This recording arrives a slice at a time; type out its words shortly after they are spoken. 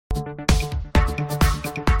Hello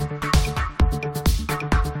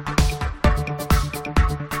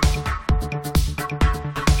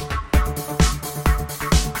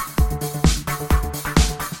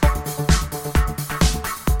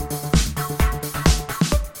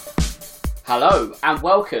and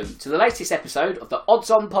welcome to the latest episode of the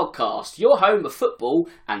Odds On podcast, your home of football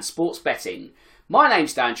and sports betting. My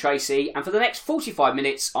name's Dan Tracey, and for the next 45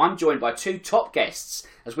 minutes I'm joined by two top guests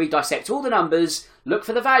as we dissect all the numbers, look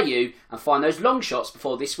for the value and find those long shots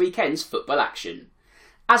before this weekend's football action.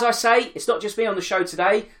 As I say, it's not just me on the show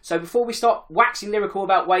today, so before we start waxing lyrical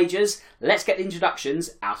about wagers, let's get the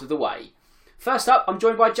introductions out of the way. First up, I'm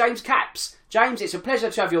joined by James Capps. James, it's a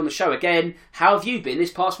pleasure to have you on the show again. How have you been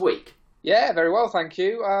this past week? Yeah, very well, thank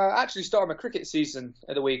you. Actually started my cricket season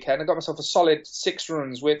at the weekend. I got myself a solid 6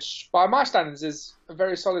 runs, which by my standards is a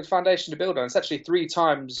very solid foundation to build on. It's actually 3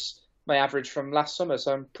 times my average from last summer,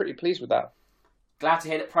 so I'm pretty pleased with that. Glad to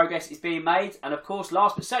hear that progress is being made. And of course,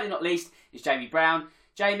 last but certainly not least, is Jamie Brown.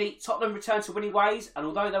 Jamie, Tottenham returned to winning ways, and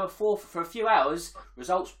although they were fourth for a few hours,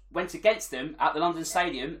 results went against them at the London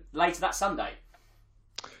Stadium later that Sunday.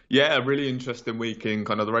 Yeah, a really interesting week in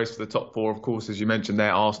kind of the race for the top 4. Of course, as you mentioned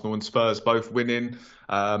there, Arsenal and Spurs both winning.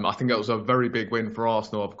 I think it was a very big win for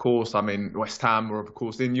Arsenal, of course. I mean, West Ham were, of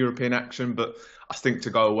course, in European action, but I think to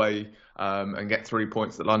go away and get 3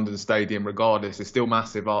 points at London Stadium regardless is still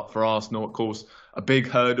massive for Arsenal. Of course, a big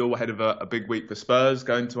hurdle ahead of a big week for Spurs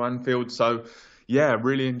going to Anfield. So, yeah,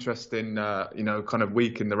 really interesting, kind of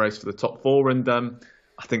week in the race for the top 4. And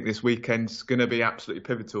I think this weekend's going to be absolutely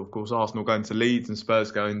pivotal. Of course, Arsenal going to Leeds and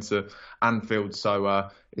Spurs going to Anfield.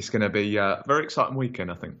 So it's going to be a very exciting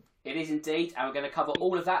weekend, I think. It is indeed, and we're going to cover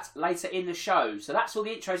all of that later in the show. So that's all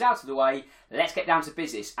the intros out of the way. Let's get down to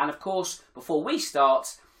business. And of course, before we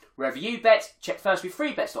start, wherever you bet, check first with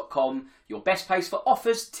freebets.com, your best place for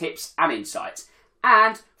offers, tips and insights.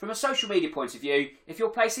 And from a social media point of view, if you're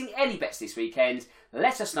placing any bets this weekend,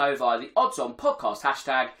 let us know via the Odds On podcast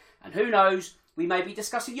hashtag. And who knows, we may be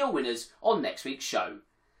discussing your winners on next week's show.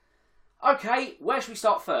 Okay, where should we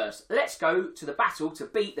start first? Let's go to the battle to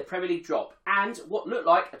beat the Premier League drop. And what looked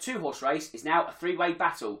like a 2-horse race is now a 3-way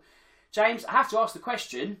battle. James, I have to ask the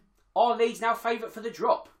question, are Leeds now favourite for the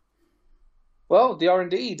drop? Well, they are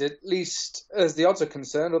indeed, at least as the odds are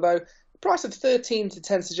concerned, although the price of 13 to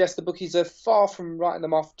 10 suggests the bookies are far from writing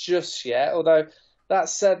them off just yet. Although, that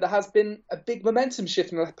said, there has been a big momentum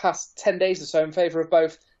shift in the past 10 days or so in favour of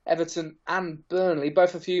both Everton and Burnley,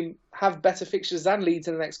 both of whom have better fixtures than Leeds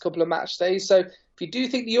in the next couple of match days. So if you do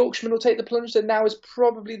think the Yorkshireman will take the plunge, then now is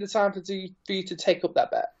probably the time for you to take up that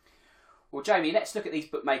bet. Well, Jamie, let's look at these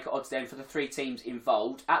bookmaker odds then for the 3 teams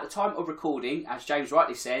involved. At the time of recording, as James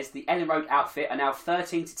rightly says, the Ellen Road outfit are now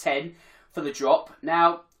 13 to 10 for the drop.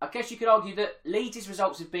 Now, I guess you could argue that Leeds'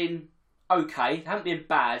 results have been okay. They haven't been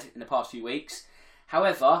bad in the past few weeks.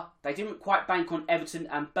 However, they didn't quite bank on Everton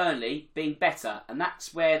and Burnley being better, and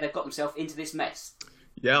that's where they've got themselves into this mess.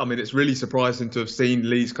 Yeah, I mean, it's really surprising to have seen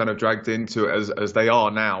Leeds kind of dragged into it as they are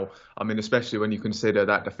now. I mean, especially when you consider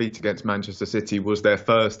that defeat against Manchester City was their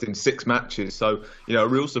first in 6 matches. So, a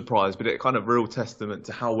real surprise, but it kind of real testament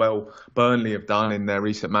to how well Burnley have done in their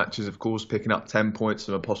recent matches, of course, picking up 10 points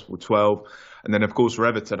from a possible 12. And then, of course, for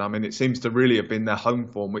Everton, I mean, it seems to really have been their home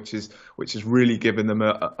form, which has really given them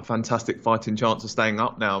a fantastic fighting chance of staying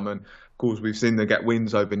up now. And of course, we've seen them get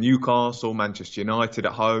wins over Newcastle, Manchester United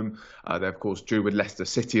at home. They, of course, drew with Leicester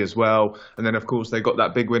City as well. And then, of course, they got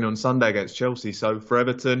that big win on Sunday against Chelsea. So for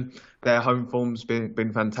Everton, their home form's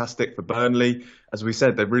been fantastic. For Burnley, as we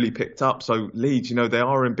said, they've really picked up. So Leeds, they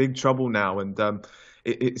are in big trouble now. And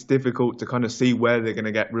it's difficult to kind of see where they're going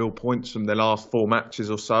to get real points from their last 4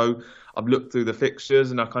 matches or so. I've looked through the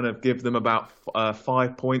fixtures and I kind of give them about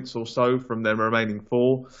 5 points or so from their remaining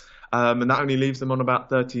 4. And that only leaves them on about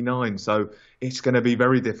 39. So it's going to be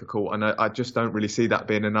very difficult. And I just don't really see that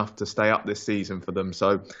being enough to stay up this season for them.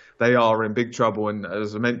 So they are in big trouble. And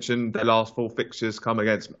as I mentioned, their last 4 fixtures come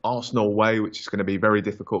against Arsenal away, which is going to be very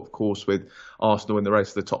difficult, of course, with Arsenal in the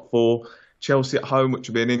race for the top 4. Chelsea at home, which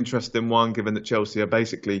will be an interesting one, given that Chelsea are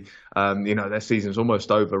basically, their season's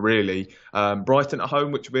almost over, really. Brighton at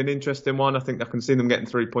home, which will be an interesting one. I think I can see them getting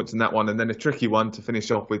 3 points in that one. And then a tricky one to finish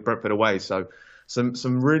off with Brentford away. So some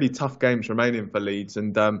really tough games remaining for Leeds.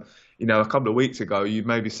 And, a couple of weeks ago, you'd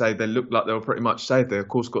maybe say they looked like they were pretty much safe. They, of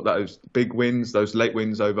course, got those big wins, those late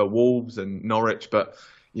wins over Wolves and Norwich. But,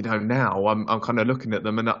 now I'm kind of looking at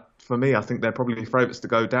them. And for me, I think they're probably favourites to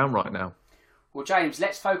go down right now. Well, James,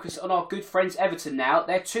 let's focus on our good friends Everton now.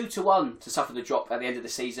 They're 2-1 to suffer the drop at the end of the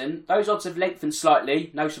season. Those odds have lengthened slightly,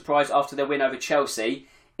 no surprise after their win over Chelsea.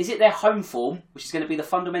 Is it their home form, which is going to be the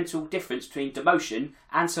fundamental difference between demotion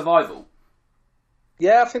and survival?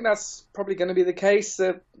 Yeah, I think that's probably going to be the case.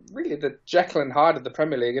 Really, the Jekyll and Hyde of the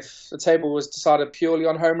Premier League. If the table was decided purely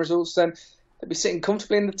on home results, then they'd be sitting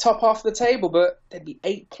comfortably in the top half of the table, but they'd be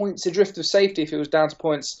 8 points adrift of safety if it was down to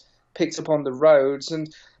points picked up on the roads.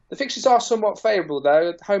 And the fixtures are somewhat favourable, though.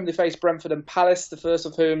 At home, they face Brentford and Palace, the first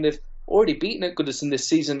of whom they've already beaten at Goodison this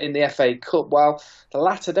season in the FA Cup, while the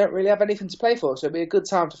latter don't really have anything to play for, so it'll be a good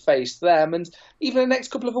time to face them. And even the next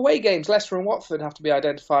couple of away games, Leicester and Watford have to be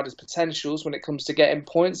identified as potentials when it comes to getting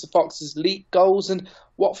points. The Foxes leak goals, and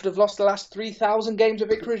Watford have lost the last 3,000 games at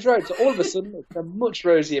Vicarage Road, so all of a sudden it's a much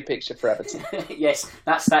rosier picture for Everton. Yes,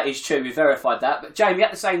 that is true, we verified that. But Jamie,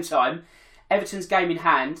 at the same time, Everton's game in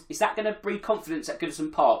hand, is that going to breed confidence at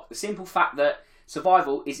Goodison Park? The simple fact that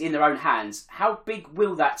survival is in their own hands. How big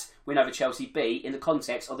will that win over Chelsea be in the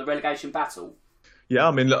context of the relegation battle? Yeah,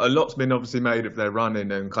 I mean, a lot's been obviously made of their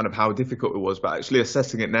running and kind of how difficult it was, but actually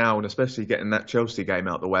assessing it now and especially getting that Chelsea game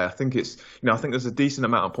out of the way, I think I think there's a decent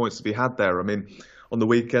amount of points to be had there. I mean, on the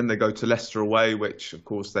weekend they go to Leicester away, which of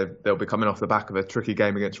course they'll be coming off the back of a tricky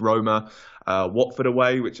game against Roma. Watford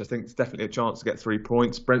away, which I think is definitely a chance to get 3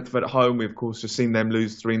 points. Brentford at home, we've of course just seen them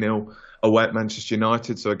lose 3-0 away at Manchester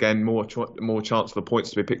United, so again more chance for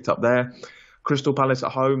points to be picked up there. Crystal Palace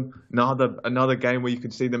at home, another game where you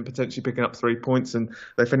could see them potentially picking up 3 points, and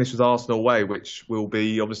they finish with Arsenal away, which will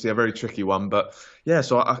be obviously a very tricky one. But yeah,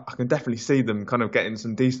 so I can definitely see them kind of getting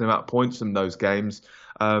some decent amount of points from those games.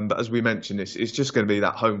 But as we mentioned, it's just going to be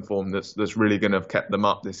that home form that's really going to have kept them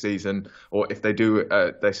up this season. Or if they do,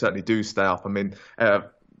 they certainly do stay up. I mean,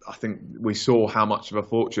 I think we saw how much of a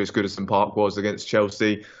fortress Goodison Park was against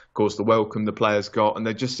Chelsea. Of course, the welcome the players got, and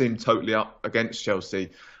they just seemed totally up against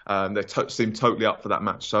Chelsea. They seemed totally up for that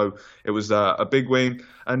match, so it was a big win.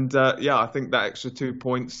 And I think that extra 2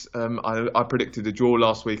 points, I predicted a draw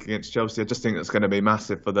last week against Chelsea. I just think that's going to be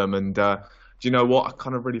massive for them. And do you know what? I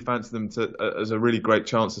kind of really fancy them as a really great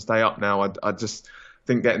chance to stay up now. I just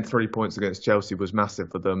think getting 3 points against Chelsea was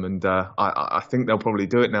massive for them, and I think they'll probably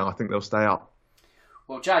do it now. I think they'll stay up.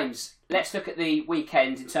 Well, James, let's look at the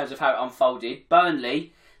weekend in terms of how it unfolded.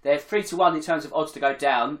 Burnley, they're 3-1 in terms of odds to go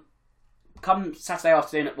down. Come Saturday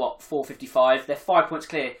afternoon at 4:55, they're 5 points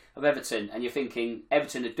clear of Everton, and you're thinking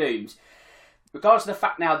Everton are doomed. Regardless of the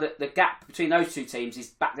fact now that the gap between those two teams is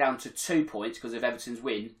back down to 2 points because of Everton's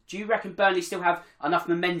win, do you reckon Burnley still have enough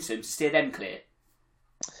momentum to steer them clear?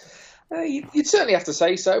 You'd certainly have to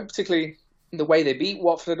say so, particularly in the way they beat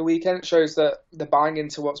Watford at the weekend. It shows that they're buying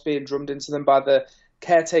into what's being drummed into them by the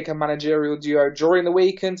caretaker managerial duo during the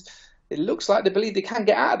week, and it looks like they believe they can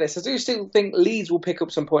get out of this. I do still think Leeds will pick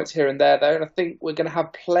up some points here and there, though, and I think we're going to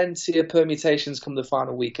have plenty of permutations come the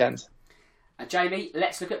final weekend. And Jamie,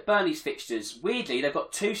 let's look at Burnley's fixtures. Weirdly, they've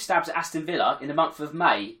got 2 stabs at Aston Villa in the month of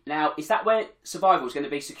May. Now, is that where survival is going to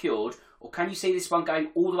be secured, or can you see this one going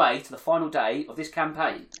all the way to the final day of this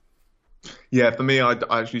campaign? Yeah, for me, I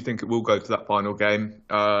actually think it will go to that final game.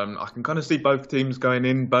 I can kind of see both teams going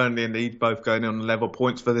in, Burnley and Leeds both going in on level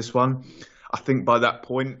points for this one. I think by that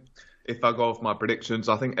point, if I go off my predictions,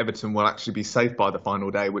 I think Everton will actually be safe by the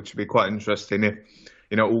final day, which would be quite interesting if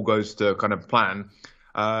all goes to kind of plan.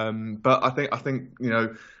 But I think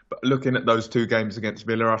looking at those 2 games against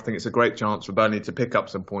Villa, I think it's a great chance for Burnley to pick up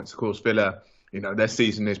some points. Of course, Villa, their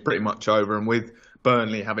season is pretty much over, and with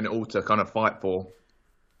Burnley having it all to kind of fight for,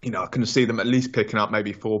 I can see them at least picking up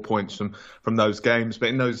maybe 4 points from those games. But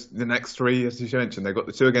in the next 3, as you mentioned, they've got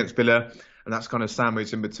the 2 against Villa, and that's kind of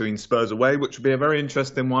sandwiched in between Spurs away, which would be a very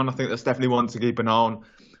interesting one. I think that's definitely one to keep an eye on,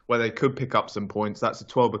 where they could pick up some points. That's a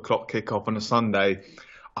 12 o'clock kickoff on a Sunday.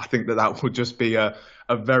 I think that would just be a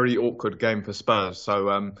very awkward game for Spurs.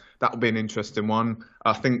 So that will be an interesting one.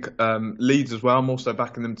 I think Leeds as well, I'm also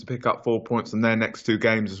backing them to pick up 4 points in their next 2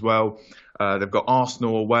 games as well. They've got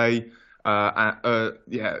Arsenal away.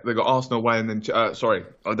 They've got Arsenal away, and then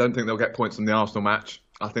I don't think they'll get points from the Arsenal match.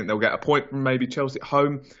 I think they'll get a point from maybe Chelsea at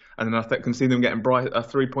home, and then I can see them getting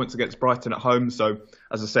 3 points against Brighton at home. So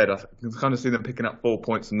as I said, I can kind of see them picking up 4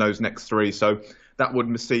 points in those next 3. So that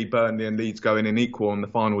would see Burnley and Leeds going in equal on the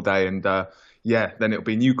final day, and then it'll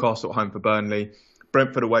be Newcastle at home for Burnley,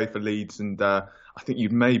 Brentford away for Leeds, and I think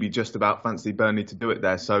you'd maybe just about fancy Burnley to do it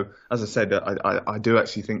there. So as I said, I do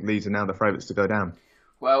actually think Leeds are now the favourites to go down.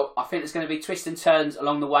 Well, I think there's going to be twists and turns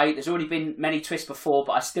along the way. There's already been many twists before,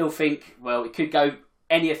 but I still think, it could go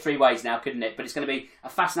any of 3 ways now, couldn't it? But it's going to be a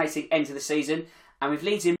fascinating end to the season. And with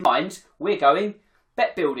Leeds in mind, we're going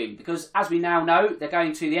bet building, because as we now know, they're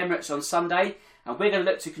going to the Emirates on Sunday, and we're going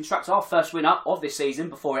to look to construct our first winner of this season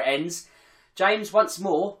before it ends. James, once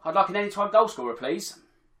more, I'd like an anytime goal scorer, please.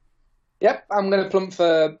 Yep, I'm going to plump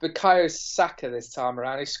for Bukayo Saka this time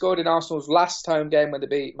around. He scored in Arsenal's last home game when they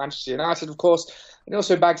beat Manchester United, of course, and he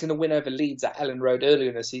also bagged in a win over Leeds at Ellen Road earlier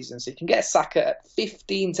in the season. So you can get Saka at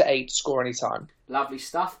 15-8 to score any time. Lovely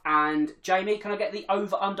stuff. And Jamie, can I get the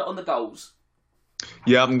over/under on the goals?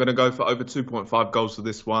 Yeah, I'm going to go for over 2.5 goals for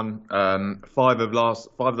this one. Five of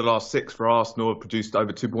the last six for Arsenal have produced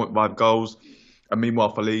over 2.5 goals. And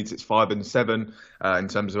meanwhile, for Leeds, it's 5 and 7 in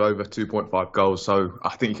terms of over 2.5 goals. So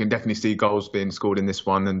I think you can definitely see goals being scored in this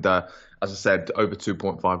one. And as I said, over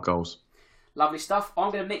 2.5 goals. Lovely stuff.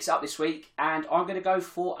 I'm going to mix it up this week and I'm going to go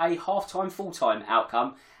for a half-time, full-time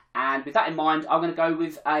outcome. And with that in mind, I'm going to go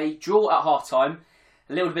with a draw at half-time.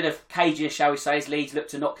 A little bit of caginess, shall we say, as Leeds look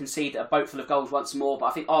to not concede a boatful of goals once more. But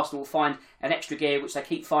I think Arsenal will find an extra gear, which they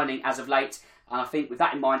keep finding as of late. And I think with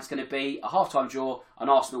that in mind, it's going to be a half-time draw, an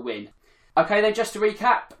Arsenal win. Okay, then just to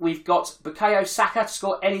recap, we've got Bukayo Saka to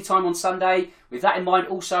score any time on Sunday. With that in mind,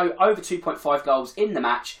 also over 2.5 goals in the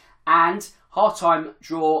match. And half-time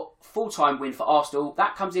draw, full-time win for Arsenal.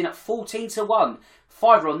 That comes in at 14-1.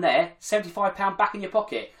 Fiver on there, £75 back in your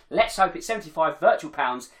pocket. Let's hope it's 75 virtual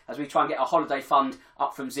pounds as we try and get our holiday fund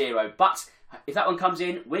up from zero. But if that one comes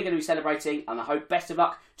in, we're going to be celebrating, and I hope best of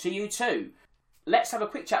luck to you too. Let's have a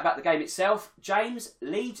quick chat about the game itself. James,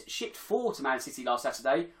 Leeds shipped 4 to Man City last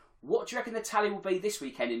Saturday. What do you reckon the tally will be this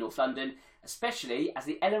weekend in North London, especially as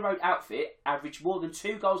the Ellen Road outfit averaged more than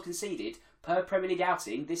 2 goals conceded per Premier League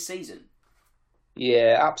outing this season?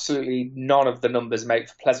 Yeah, absolutely none of the numbers make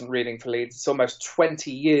for pleasant reading for Leeds. It's almost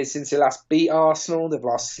 20 years since they last beat Arsenal. They've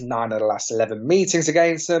lost 9 of the last 11 meetings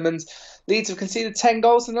against them, and Leeds have conceded 10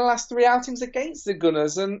 goals in the last 3 outings against the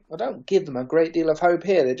Gunners, and I don't give them a great deal of hope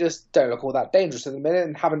here. They just don't look all that dangerous at the minute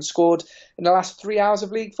and haven't scored in the last 3 hours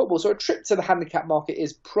of league football. So a trip to the handicap market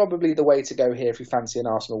is probably the way to go here if you fancy an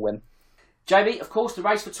Arsenal win. Jamie, of course, the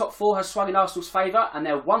race for top 4 has swung in Arsenal's favour, and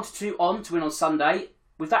they're 1-2 on to win on Sunday.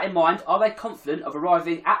 With that in mind, are they confident of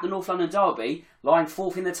arriving at the North London derby, lying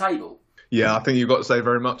 4th in the table? Yeah, I think you've got to say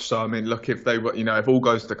very much so. I mean, look, if they were, if all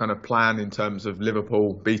goes to kind of plan in terms of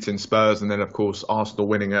Liverpool beating Spurs and then, of course, Arsenal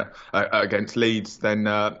winning it against Leeds, then,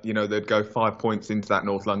 they'd go 5 points into that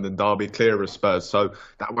North London derby, clear of Spurs. So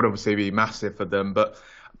that would obviously be massive for them. But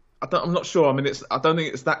I'm not sure. I mean, I don't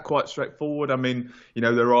think it's that quite straightforward. I mean,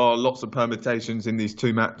 there are lots of permutations in these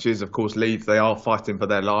 2 matches. Of course, Leeds, they are fighting for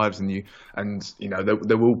their lives, and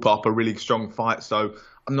they will put up a really strong fight. So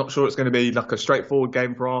I'm not sure it's going to be like a straightforward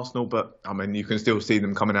game for Arsenal, but I mean, you can still see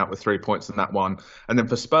them coming out with 3 points in that one. And then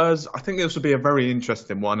for Spurs, I think this will be a very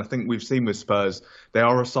interesting one. I think we've seen with Spurs, they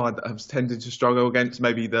are a side that has tended to struggle against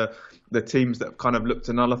maybe the teams that have kind of looked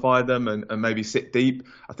to nullify them and maybe sit deep.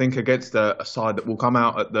 I think against a side that will come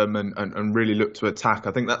out at them and really look to attack,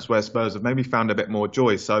 I think that's where Spurs have maybe found a bit more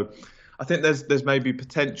joy. So I think there's maybe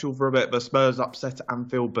potential for a bit of a Spurs upset at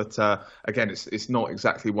Anfield, but again, it's not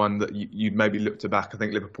exactly one that you'd maybe look to back. I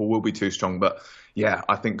think Liverpool will be too strong, but yeah,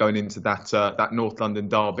 I think going into that North London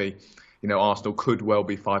derby, Arsenal could well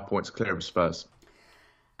be 5 points clear of Spurs.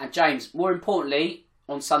 And James, more importantly,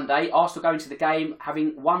 on Sunday, Arsenal go into the game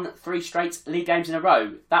having won 3 straight league games in a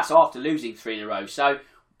row. That's after losing 3 in a row. So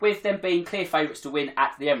with them being clear favourites to win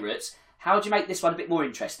at the Emirates, how do you make this one a bit more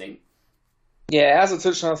interesting? Yeah, as I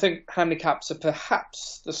touched on, I think handicaps are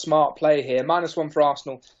perhaps the smart play here. -1 for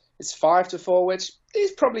Arsenal is 5-4, which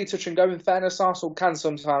is probably touch and go. In fairness, Arsenal can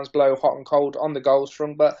sometimes blow hot and cold on the goals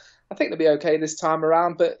front, but I think they'll be okay this time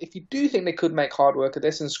around. But if you do think they could make hard work of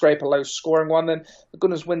this and scrape a low-scoring one, then the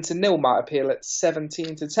Gunners win to 0 might appeal at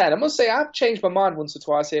 17-10. I must say, I've changed my mind once or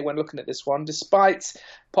twice here when looking at this one. Despite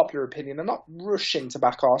popular opinion, I'm not rushing to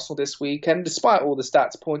back Arsenal this weekend. Despite all the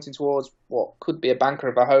stats pointing towards what could be a banker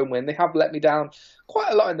of a home win, they have let me down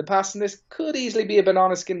quite a lot in the past, and this could easily be a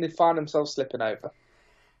banana skin they find themselves slipping over.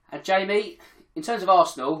 And Jamie, in terms of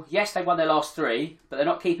Arsenal, yes, they won their last 3, but they're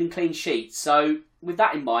not keeping clean sheets. So with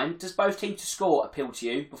that in mind, does both teams to score appeal to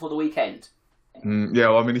you before the weekend? Yeah,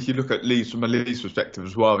 well, I mean, if you look at Leeds from a Leeds perspective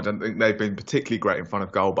as well, I don't think they've been particularly great in front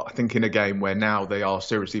of goal. But I think in a game where now they are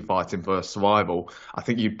seriously fighting for survival, I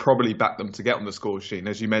think you'd probably back them to get on the score sheet. And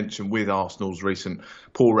as you mentioned, with Arsenal's recent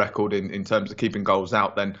poor record in terms of keeping goals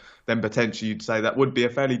out, then potentially you'd say that would be a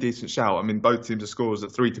fairly decent shout. I mean, both teams are scores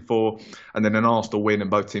at 3-4, and then an Arsenal win, and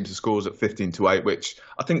both teams are scores at 15-8, which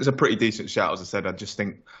I think is a pretty decent shout. As I said, I just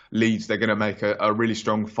think Leeds, they're going to make a really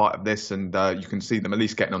strong fight of this, and you can see them at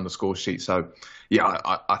least getting on the score sheet. So, yeah,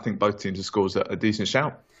 I think both teams are scores at a decent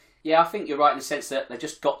shout. Yeah, I think you're right in the sense that they've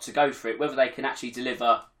just got to go for it. Whether they can actually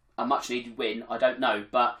deliver a much-needed win, I don't know,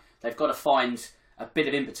 but they've got to find a bit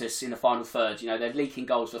of impetus in the final third. They're leaking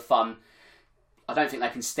goals for fun. I don't think they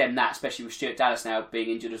can stem that, especially with Stuart Dallas now being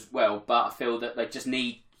injured as well. But I feel that they just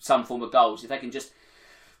need some form of goals. If they can just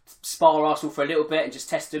spar Arsenal for a little bit and just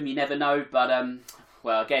test them. You never know. But,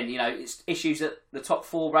 well, again, it's issues at the top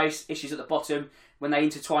 4 race, issues at the bottom. When they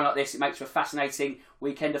intertwine like this, it makes for a fascinating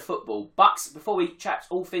weekend of football. But before we chat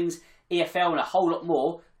all things EFL and a whole lot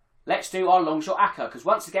more, let's do our longshot acca, because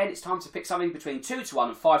once again, it's time to pick something between 2-1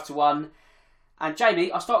 and 5-1. And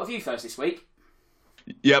Jamie, I'll start with you first this week.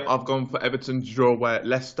 Yep, I've gone for Everton to draw away at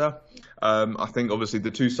Leicester. I think obviously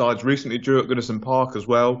the two sides recently drew at Goodison Park as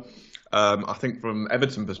well. I think from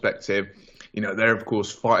Everton perspective, they're of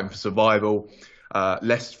course fighting for survival.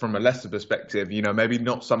 From a Leicester perspective, maybe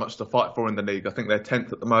not so much to fight for in the league. I think they're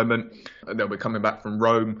 10th at the moment. They'll be coming back from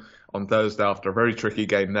Rome on Thursday after a very tricky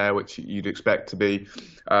game there, which you'd expect to be.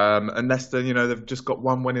 And Leicester, they've just got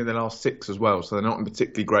 1 win in their last 6 as well, so they're not in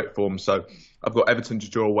particularly great form. So I've got Everton to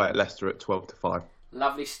draw away at Leicester at 12-5.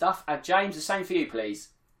 Lovely stuff. And James, the same for you, please.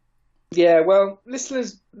 Yeah, well,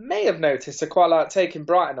 listeners may have noticed I quite like taking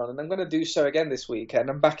Brighton on, and I'm going to do so again this weekend.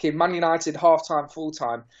 I'm backing Man United half-time,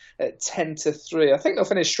 full-time at 10-3. I think they'll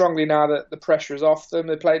finish strongly now that the pressure is off them.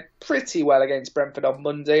 They played pretty well against Brentford on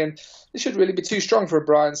Monday, and they should really be too strong for a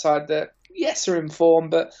Brighton side that, yes, are in form,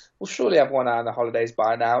 but will surely have one eye on the holidays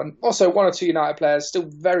by now. And also 1 or 2 United players still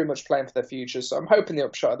very much playing for their future, so I'm hoping the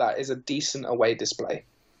upshot of that is a decent away display.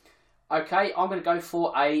 Okay, I'm going to go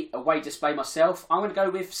for a away display myself. I'm going to go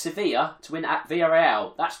with Sevilla to win at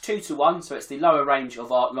Villarreal. That's 2-1, so it's the lower range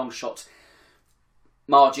of our long shot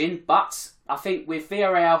margin. But I think with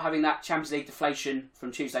Villarreal having that Champions League deflation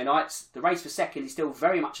from Tuesday nights, the race for second is still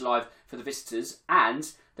very much alive for the visitors,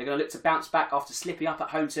 and they're going to look to bounce back after slipping up at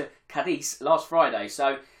home to Cadiz last Friday.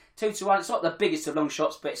 So 2-1, it's not the biggest of long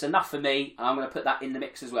shots, but it's enough for me, and I'm going to put that in the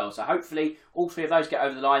mix as well. So hopefully all 3 of those get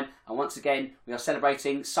over the line, and once again, we are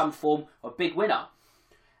celebrating some form of big winner.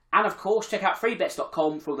 And of course, check out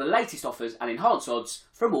freebets.com for all the latest offers and enhanced odds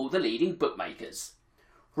from all the leading bookmakers.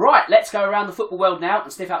 Right, let's go around the football world now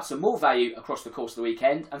and sniff out some more value across the course of the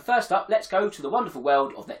weekend. And first up, let's go to the wonderful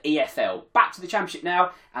world of the EFL. Back to the Championship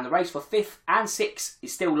now, and the race for 5th and 6th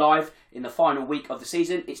is still live in the final week of the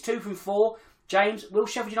season. It's 2 from 4. James, will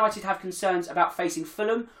Sheffield United have concerns about facing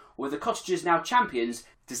Fulham, or with the Cottagers now champions,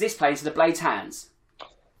 does this play into the Blades' hands?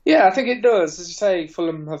 Yeah, I think it does. As you say,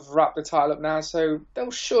 Fulham have wrapped the title up now, so they'll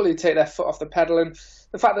surely take their foot off the pedal, and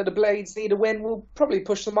the fact that the Blades need a win will probably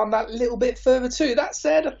push them on that little bit further too. That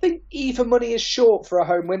said, I think even money is short for a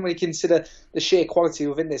home win when you consider the sheer quality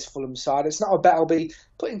within this Fulham side. It's not a bet I'll be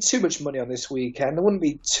putting too much money on this weekend. I wouldn't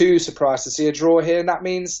be too surprised to see a draw here, and that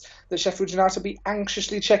means that Sheffield United will be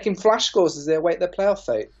anxiously checking flash scores as they await their playoff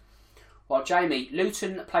fate. Well, Jamie,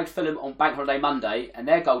 Luton played Fulham on Bank Holiday Monday, and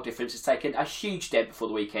their goal difference has taken a huge dent before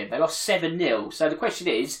the weekend. They lost 7-0. So the question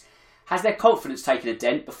is, has their confidence taken a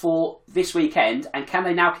dent before this weekend, and can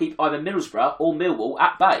they now keep either Middlesbrough or Millwall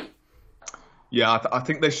at bay? Yeah, I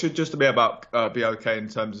think they should just be okay in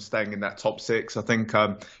terms of staying in that top 6. I think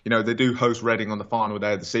they do host Reading on the final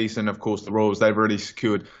day of the season. Of course, the Royals, they've really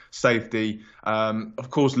secured safety. Of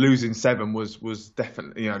course, losing 7 was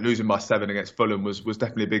definitely, losing by 7 against Fulham was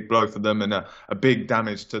definitely a big blow for them, and a big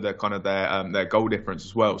damage to their their goal difference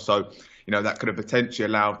as well. So that could have potentially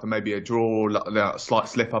allowed for maybe a draw, a slight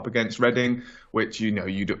slip up against Reading, which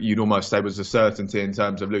you'd almost say was a certainty in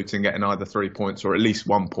terms of Luton getting either 3 points or at least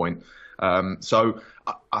 1 point. So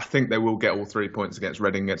I think they will get all 3 points against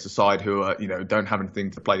Reading, against a side who are, don't have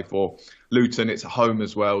anything to play for. Luton, it's at home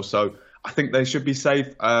as well, so I think they should be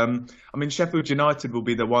safe. Sheffield United will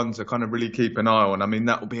be the ones to kind of really keep an eye on.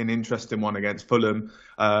 That will be an interesting one against Fulham.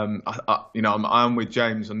 I'm with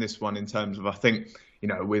James on this one in terms of, I think,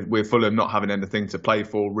 with Fulham not having anything to play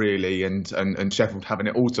for really, and Sheffield having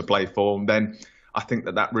it all to play for, then I think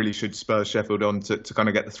that really should spur Sheffield on to kind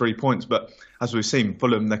of get the 3 points. But as we've seen,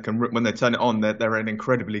 Fulham, when they turn it on, they're an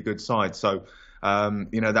incredibly good side. So,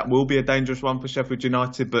 that will be a dangerous one for Sheffield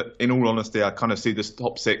United. But in all honesty, I kind of see this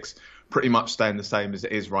top 6 pretty much staying the same as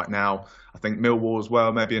it is right now. I think Millwall as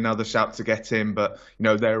well, maybe another shout to get in, but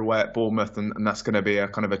they're away at Bournemouth, and that's going to be a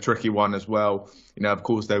kind of a tricky one as well. Of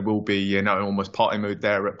course there will be almost party mood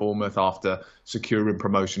there at Bournemouth after securing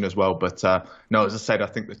promotion as well. But no, as I said, I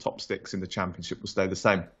think the top 6 in the Championship will stay the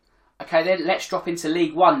same. Okay, then let's drop into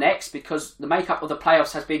League One next, because the makeup of the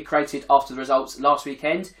playoffs has been created after the results last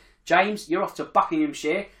weekend. James, you're off to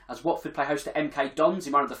Buckinghamshire as Watford play host to MK Dons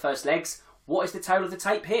in one of the first legs. What is the tale of the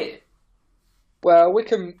tape here? Well,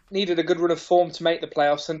 Wickham needed a good run of form to make the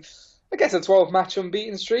playoffs, and I guess a 12-match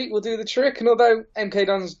unbeaten streak will do the trick. And although MK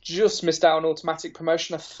Dons just missed out on automatic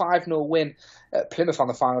promotion, a 5-0 win at Plymouth on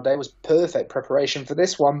the final day was perfect preparation for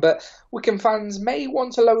this one. But Wickham fans may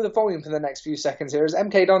want to lower the volume for the next few seconds here, as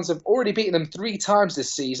MK Dons have already beaten them 3 times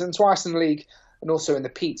this season, twice in the league and also in the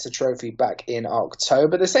Pizza Trophy back in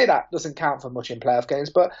October. They say that doesn't count for much in playoff games,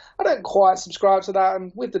 but I don't quite subscribe to that.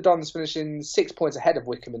 And with the Dons finishing 6 points ahead of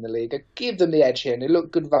Wycombe in the league, I give them the edge here, and they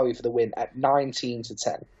look good value for the win at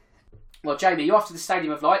 19-10. Well, Jamie, you're off to the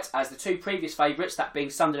Stadium of Light as the two previous favourites, that being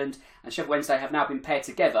Sunderland and Sheffield Wednesday, have now been paired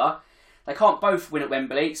together. They can't both win at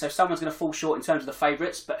Wembley, so someone's going to fall short in terms of the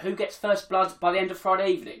favourites. But who gets first blood by the end of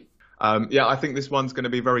Friday evening? I think this one's going to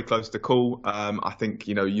be very close to call. I think,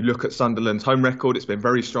 you look at Sunderland's home record, it's been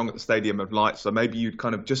very strong at the Stadium of Light, so maybe you'd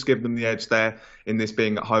kind of just give them the edge there in this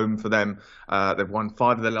being at home for them. They've won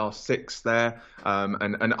 5 of their last 6 there,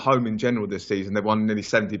 and at home in general this season, they've won nearly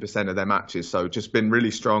 70% of their matches, so just been really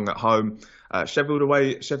strong at home. Sheffield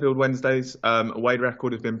Wednesday's away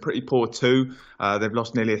record has been pretty poor too. They've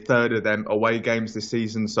lost nearly a third of them away games this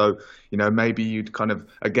season, so maybe you'd kind of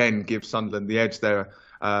again give Sunderland the edge there.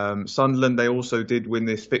 Sunderland, they also did win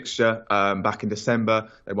this fixture back in December.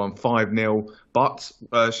 They won 5-0, but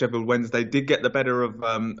Sheffield Wednesday did get the better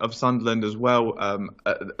of Sunderland as well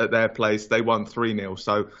at their place. They won 3-0,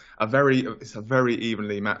 so it's a very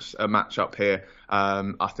evenly match up here.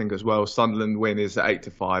 I think as well. Sunderland win is at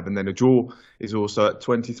 8-5, and then a draw is also at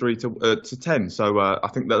 23-10. So I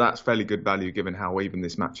think that's fairly good value given how even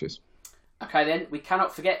this match is. Okay, then we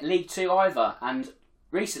cannot forget League Two either, and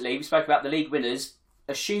recently we spoke about the league winners.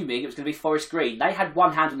 Assuming it was going to be Forest Green. They had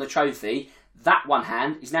one hand on the trophy. That one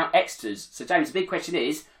hand is now Exeter's. So, James, the big question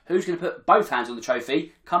is, who's going to put both hands on the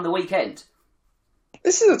trophy come the weekend?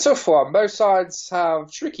 This is a tough one. Both sides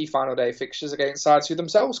have tricky final day fixtures against sides who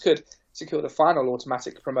themselves could secure the final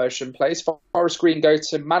automatic promotion place. Forest Green go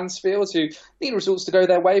to Mansfield, who need results to go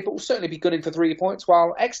their way, but will certainly be gunning for 3 points,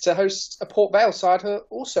 while Exeter hosts a Port Vale side who are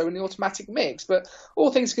also in the automatic mix. But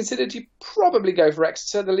all things considered, you probably go for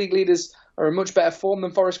Exeter. The league leaders are in much better form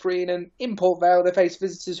than Forest Green, and in Port Vale they face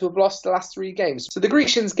visitors who have lost the last 3 games. So the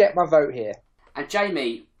Grecians get my vote here. And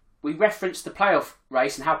Jamie, we referenced the playoff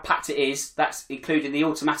race and how packed it is. That's including the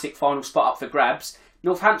automatic final spot up for grabs.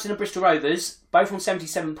 Northampton and Bristol Rovers, both on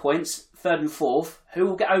 77 points, 3rd and 4th. Who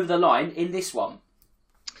will get over the line in this one?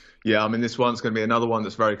 Yeah, I mean, this one's going to be another one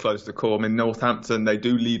that's very close to call. I mean, Northampton, they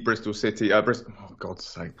do lead Bristol City. Oh, God's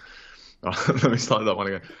sake. Let me start that one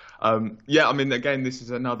again. I mean, again, this is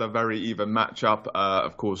another very even matchup.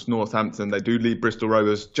 Of course, Northampton, they do lead Bristol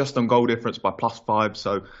Rovers just on goal difference by +5.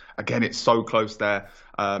 So, again, it's so close there.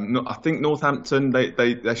 I think Northampton,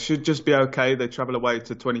 they should just be okay. They travel away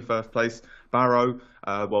to 21st place Barrow,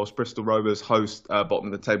 whilst Bristol Rovers host bottom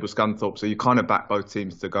of the table Scunthorpe. So you kind of back both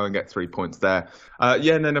teams to go and get 3 points there.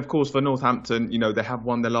 And then, of course, for Northampton, they have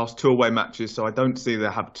won their last 2 away matches. So I don't see they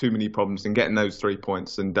have too many problems in getting those 3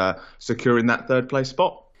 points and securing that 3rd place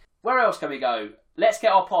spot. Where else can we go? Let's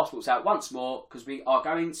get our passports out once more, because we are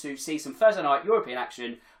going to see some Thursday night European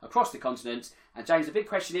action across the continent. And James, the big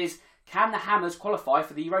question is, can the Hammers qualify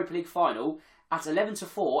for the Europa League final? At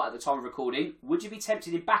 11-4 at the time of recording, would you be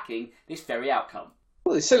tempted in backing this very outcome?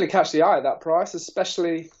 Well, they certainly catch the eye at that price,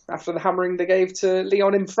 especially after the hammering they gave to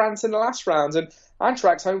Lyon in France in the last round. And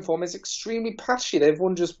Eintracht's home form is extremely patchy. They've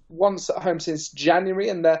won just once at home since January,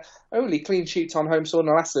 and their only clean sheets on home soil in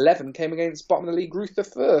the last 11 came against bottom of the league Ruth the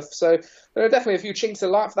Firth. So there are definitely a few chinks of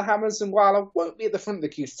light for the Hammers, and while I won't be at the front of the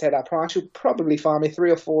queue to take that price, you'll probably find me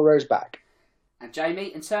 3 or 4 rows back. And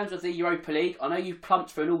Jamie, in terms of the Europa League, I know you've plumped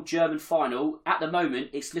for an all-German final. At the moment,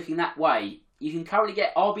 it's looking that way. You can currently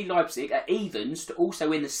get RB Leipzig at evens to also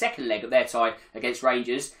win the second leg of their tie against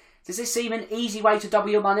Rangers. Does this seem an easy way to double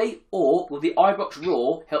your money, or will the Ibrox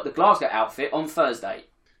Roar help the Glasgow outfit on Thursday?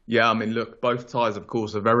 Yeah, I mean, look, both ties, of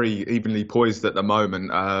course, are very evenly poised at the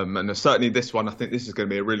moment. And certainly this one, I think this is going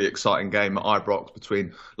to be a really exciting game at Ibrox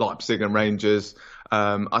between Leipzig and Rangers.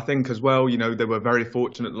 I think as well, they were very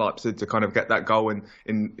fortunate, Leipzig, to kind of get that goal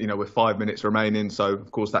in with 5 minutes remaining. So,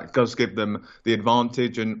 of course, that does give them the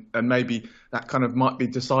advantage, and maybe that kind of might be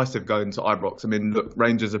decisive going to Ibrox. I mean, look,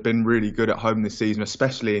 Rangers have been really good at home this season,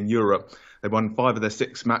 especially in Europe. They won 5 of their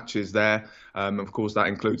 6 matches there. Of course, that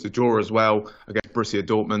includes a draw as well against Borussia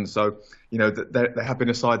Dortmund. So, they have been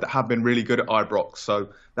a side that have been really good at Ibrox. So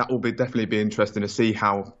that will definitely be interesting to see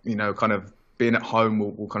how, kind of being at home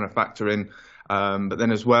will kind of factor in. But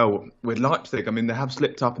then as well, with Leipzig, I mean, they have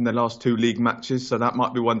slipped up in their last 2 league matches, so that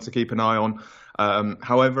might be one to keep an eye on.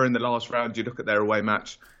 However, in the last round, you look at their away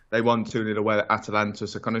match, they won 2-0 away at Atalanta,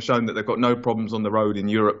 so kind of shown that they've got no problems on the road in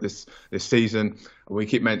Europe this season. We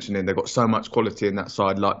keep mentioning they've got so much quality in that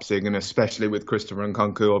side, Leipzig, and especially with Christopher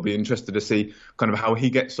Nkunku. I'll be interested to see kind of how he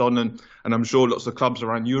gets on, and I'm sure lots of clubs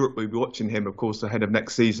around Europe will be watching him, of course, ahead of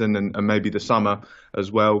next season and maybe the summer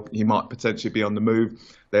as well. He might potentially be on the move.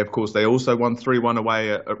 They also won 3-1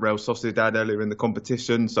 away at Real Sociedad earlier in the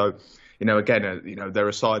competition, so again, they're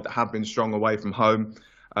a side that have been strong away from home.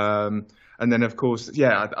 And then, of course,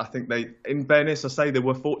 I think in fairness, I say they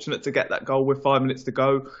were fortunate to get that goal with 5 minutes to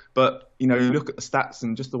go. But, you look at the stats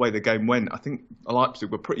and just the way the game went, I think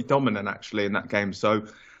Leipzig were pretty dominant, actually, in that game. So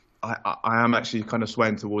I am actually kind of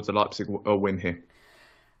swaying towards a Leipzig win here.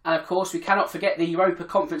 And, of course, we cannot forget the Europa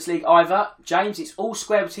Conference League either. James, it's all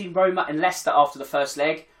square between Roma and Leicester after the first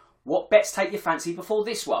leg. What bets take your fancy before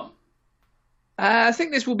this one? I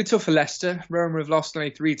think this will be tough for Leicester. Roma have lost only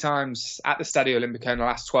 3 times at the Stadio Olimpico in the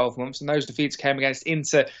last 12 months, and those defeats came against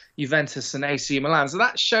Inter, Juventus and AC Milan. So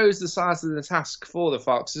that shows the size of the task for the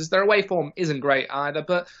Foxes. Their away form isn't great either,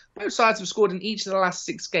 but both sides have scored in each of the last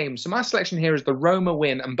 6 games. So my selection here is the Roma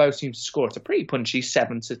win and both teams to score. It's a pretty punchy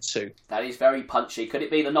 7-2. That is very punchy. Could it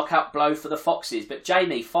be the knockout blow for the Foxes? But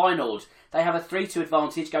Jamie, finals. They have a 3-2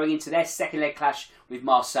 advantage going into their second leg clash with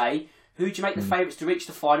Marseille. Who do you make the favourites to reach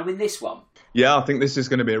the final in this one? Yeah, I think this is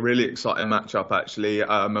going to be a really exciting matchup, actually.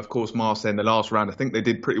 Of course, Marseille in the last round, I think they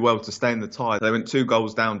did pretty well to stay in the tie. They went 2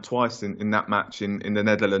 goals down twice in that match in the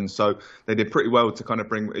Netherlands. So they did pretty well to kind of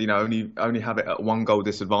bring, only have it at 1 goal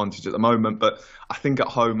disadvantage at the moment. But I think at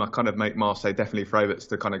home, I kind of make Marseille definitely favourites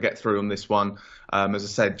to kind of get through on this one. As I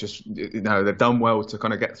said, just, they've done well to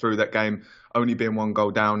kind of get through that game, only being 1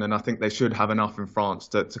 goal down, and I think they should have enough in France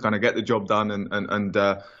to kind of get the job done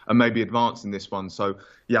and maybe advance in this one. So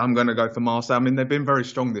yeah, I'm going to go for Marseille. I mean, they've been very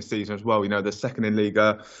strong this season as well. They're second in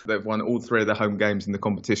Liga. They've won all 3 of their home games in the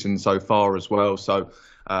competition so far as well. So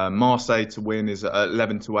Marseille to win is at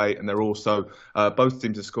 11-8, and they're also both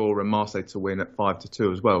teams to score, and Marseille to win at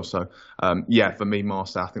 5-2 as well. So for me,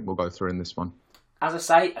 Marseille, I think we'll go through in this one. As I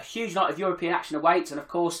say, a huge night of European action awaits, and of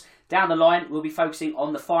course, down the line, we'll be focusing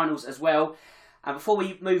on the finals as well. And before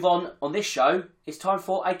we move on this show, it's time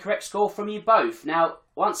for a correct score from you both. Now,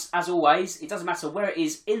 once, as always, it doesn't matter where it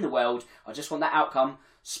is in the world, I just want that outcome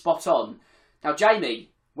spot on. Now,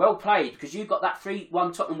 Jamie, well played, because you got that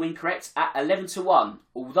 3-1 Tottenham win correct at 11-1.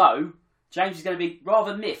 Although, James is going to be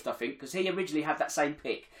rather miffed, I think, because he originally had that same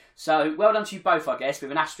pick. So, well done to you both, I guess,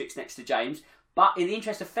 with an asterisk next to James. But in the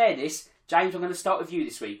interest of fairness, James, I'm going to start with you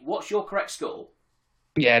this week. What's your correct score?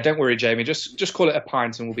 Yeah, don't worry, Jamie. Just call it a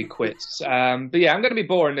pint and we'll be quits. But yeah, I'm going to be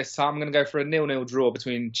boring this time. I'm going to go for a 0-0 draw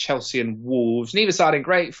between Chelsea and Wolves. Neither side in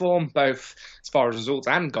great form, both as far as results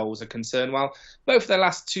and goals are concerned. While both of their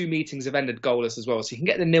last 2 meetings have ended goalless as well. So you can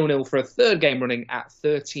get the 0-0 for a third game running at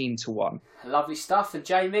 13-1. Lovely stuff. And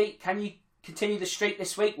Jamie, can you continue the streak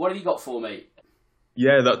this week? What have you got for me?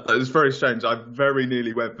 Yeah, that is very strange. I very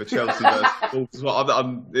nearly went for Chelsea versus Wolves.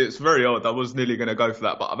 Well, it's very odd. I was nearly going to go for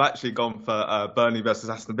that, but I've actually gone for Burnley versus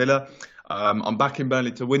Aston Villa. I'm backing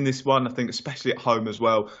Burnley to win this one. I think especially at home as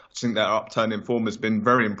well. I think their upturn in form has been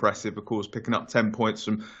very impressive. Of course, picking up 10 points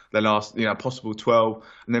from their last, possible 12.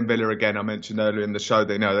 And then Villa again, I mentioned earlier in the show,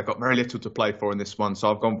 they've got very little to play for in this one. So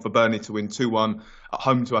I've gone for Burnley to win 2-1 at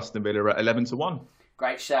home to Aston Villa at 11-1.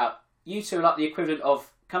 Great shout. You two are like the equivalent of,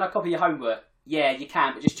 can I copy your homework? Yeah, you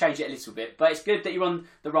can, but just change it a little bit. But it's good that you're on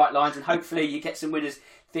the right lines, and hopefully you get some winners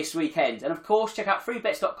this weekend. And of course, check out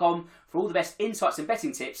freebets.com for all the best insights and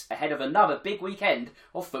betting tips ahead of another big weekend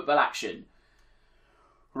of football action.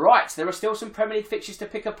 Right, there are still some Premier League fixtures to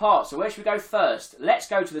pick apart, so where should we go first? Let's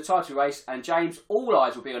go to the title race, and James, all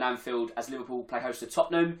eyes will be on Anfield as Liverpool play host to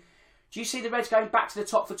Tottenham. Do you see the Reds going back to the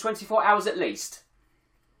top for 24 hours at least?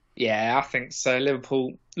 Yeah, I think so.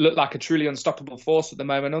 Liverpool look like a truly unstoppable force at the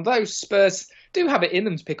moment. Although Spurs do have it in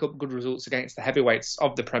them to pick up good results against the heavyweights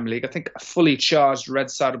of the Premier League, I think a fully charged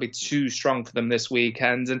Red side will be too strong for them this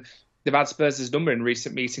weekend. And they've had Spurs' number in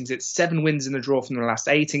recent meetings. It's 7 wins in the draw from the last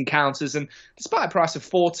 8 encounters. And despite a price of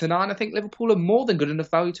 4-9, I think Liverpool are more than good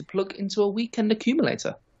enough value to plug into a weekend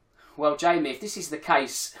accumulator. Well, Jamie, if this is the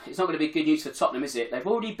case, it's not going to be good news for Tottenham, is it? They've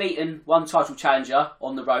already beaten one title challenger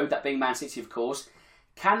on the road, that being Man City, of course.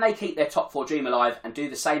 Can they keep their top 4 dream alive and do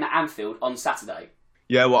the same at Anfield on Saturday?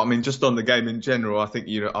 Yeah, well, I mean, just on the game in general, I think,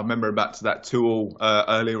 I remember back to that 2-2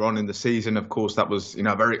 earlier on in the season. Of course, that was,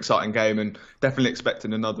 a very exciting game, and definitely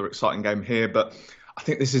expecting another exciting game here. But I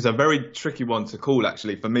think this is a very tricky one to call,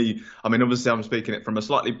 actually, for me. I mean, obviously, I'm speaking it from a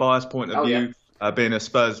slightly biased point of view, being a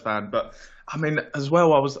Spurs fan. But I mean, as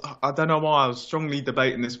well, I don't know why I was strongly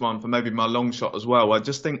debating this one for maybe my long shot as well. I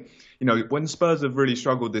just think, when Spurs have really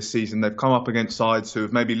struggled this season, they've come up against sides who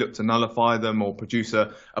have maybe looked to nullify them or produce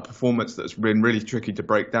a performance that's been really tricky to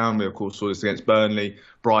break down. We, of course, saw this against Burnley,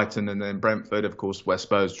 Brighton, and then Brentford, of course, where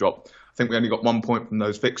Spurs dropped. I think we only got 1 point from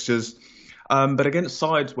those fixtures. But against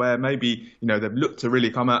sides where maybe, they've looked to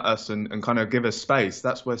really come at us and kind of give us space,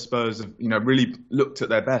 that's where Spurs have, really looked at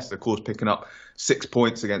their best. Of course, picking up 6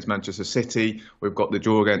 points against Manchester City. We've got the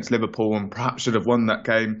draw against Liverpool and perhaps should have won that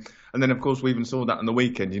game. And then, of course, we even saw that on the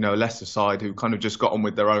weekend, a Leicester side who kind of just got on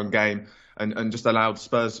with their own game and just allowed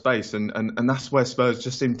Spurs space. And that's where Spurs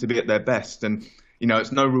just seem to be at their best. And,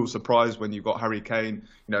 it's no real surprise when you've got Harry Kane,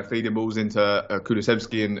 feeding balls into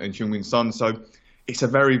Kulusevski and Heung-min Son. So it's a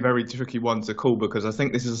very, very tricky one to call because I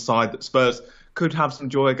think this is a side that Spurs could have some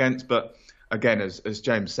joy against. But again, as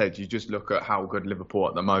James said, you just look at how good Liverpool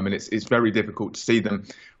at the moment. It's very difficult to see them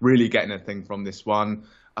really getting anything from this one.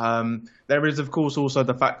 There is, of course, also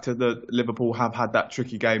the factor that Liverpool have had that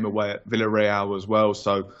tricky game away at Villarreal as well.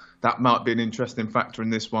 So that might be an interesting factor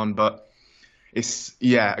in this one. But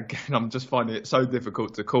again, I'm just finding it so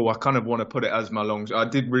difficult to call. I kind of want to put it as my long shot. I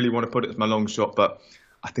did really want to put it as my long shot, but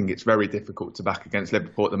I think it's very difficult to back against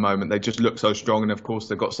Liverpool at the moment. They just look so strong, and of course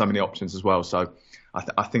they've got so many options as well. So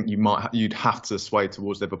I think you'd have to sway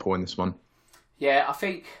towards Liverpool in this one. Yeah, I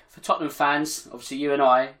think for Tottenham fans, obviously you and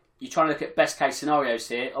I, you're trying to look at best case scenarios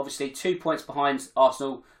here. Obviously 2 points behind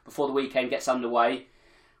Arsenal before the weekend gets underway.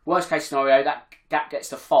 Worst case scenario, that gap gets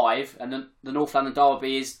to 5, and then the North London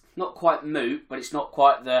derby is not quite moot, but it's not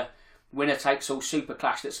quite the winner-takes-all super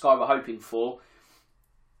clash that Sky were hoping for.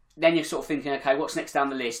 Then you're sort of thinking, okay, what's next down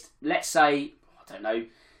the list? Let's say, I don't know,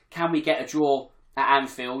 can we get a draw at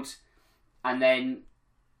Anfield and then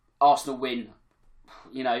Arsenal win?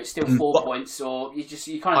 It's still 4 points, or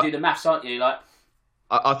you kind of do the maths, aren't you?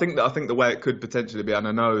 I think the way it could potentially be, and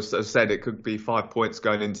I know, as I said, it could be 5 points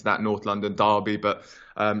going into that North London derby, but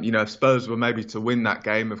if Spurs were maybe to win that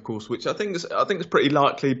game, of course, which I think is pretty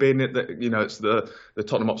likely, being that it's the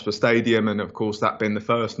Tottenham Hotspur Stadium, and of course that being the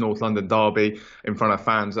first North London derby in front of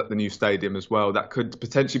fans at the new stadium as well, that could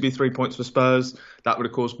potentially be 3 points for Spurs. That would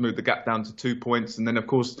of course move the gap down to 2 points, and then of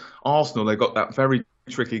course Arsenal, they got that very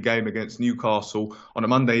tricky game against Newcastle on a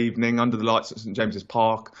Monday evening under the lights at St James's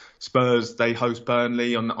Park. Spurs, they host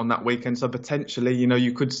Burnley on that weekend, so potentially,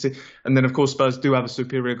 you could see. And then, of course, Spurs do have a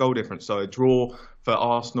superior goal difference, so a draw for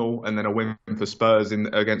Arsenal and then a win for Spurs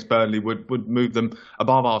against Burnley would move them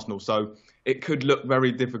above Arsenal. So it could look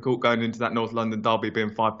very difficult going into that North London derby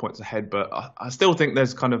being 5 points ahead, but I still think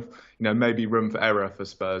there's kind of, maybe room for error for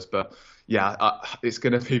Spurs. But yeah, it's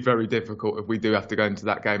going to be very difficult if we do have to go into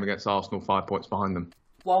that game against Arsenal 5 points behind them.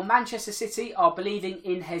 While Manchester City are believing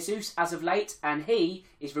in Jesus as of late, and he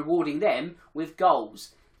is rewarding them with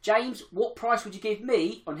goals. James, what price would you give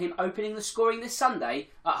me on him opening the scoring this Sunday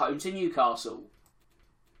at home to Newcastle?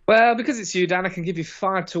 Well, because it's you, Dan, I can give you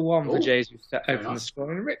 5-1 for Jesus to open the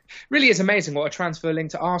scoring. It really is amazing what a transfer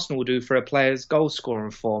link to Arsenal will do for a player's goal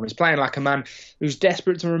scoring form. He's playing like a man who's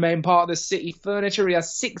desperate to remain part of the City furniture. He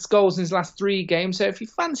has 6 goals in his last 3 games. So if you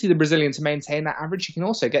fancy the Brazilian to maintain that average, you can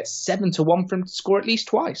also get 7-1 for him to score at least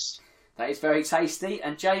twice. That is very tasty.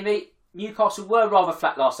 And Jamie, Newcastle were rather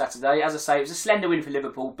flat last Saturday. As I say, it was a slender win for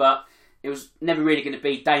Liverpool, but it was never really going to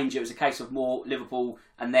be danger. It was a case of more Liverpool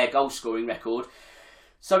and their goal scoring record.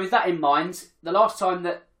 So with that in mind, the last time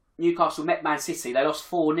that Newcastle met Man City, they lost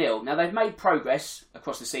 4-0. Now, they've made progress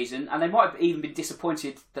across the season, and they might have even been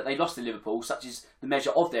disappointed that they lost to Liverpool, such as the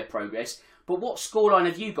measure of their progress. But what scoreline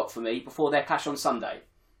have you got for me before their clash on Sunday?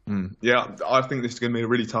 Yeah, I think this is going to be a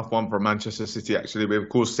really tough one for Manchester City, actually. We've, of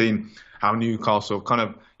course, seen how Newcastle kind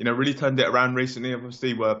of, really turned it around recently.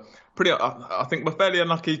 Obviously, I think we're fairly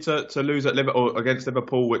unlucky to lose at Liverpool against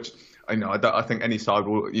Liverpool, which, I think any side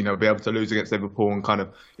will, be able to lose against Liverpool and kind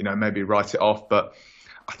of, maybe write it off. But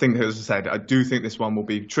I think, as I said, I do think this one will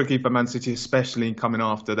be tricky for Man City, especially coming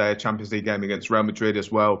after their Champions League game against Real Madrid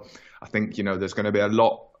as well. I think, there's going to be a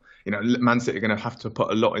lot. Man City are going to have to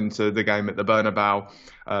put a lot into the game at the Bernabeu.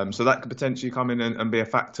 So that could potentially come in and be a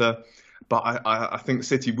factor. But I think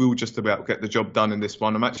City will just about get the job done in this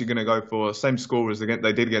one. I'm actually going to go for the same score as they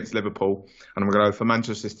did against Liverpool. And I'm going to go for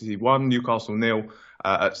Manchester City 1, Newcastle 0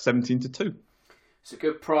 at 17-2. It's a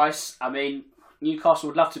good price. I mean, Newcastle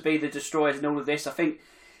would love to be the destroyers in all of this. I think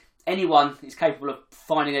anyone is capable of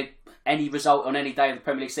finding any result on any day of the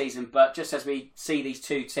Premier League season. But just as we see these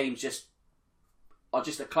two teams are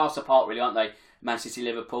just a class apart, really, aren't they? Man City,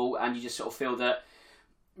 Liverpool, and you just sort of feel that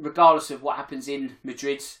regardless of what happens in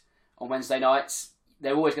Madrid on Wednesday nights,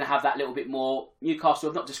 they're always going to have that little bit more. Newcastle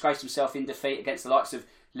have not disgraced themselves in defeat against the likes of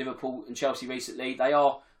Liverpool and Chelsea recently. They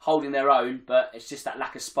are holding their own, but it's just that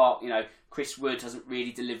lack of spark. Chris Wood hasn't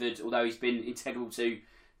really delivered, although he's been integral to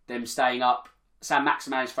them staying up. Sam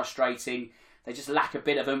Maximan is frustrating. They just lack a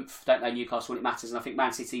bit of oomph, don't they, Newcastle, when it matters, and I think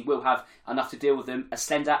Man City will have enough to deal with them, as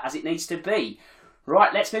slender as it needs to be.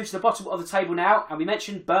 Right, let's move to the bottom of the table now. And we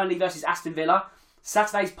mentioned Burnley versus Aston Villa.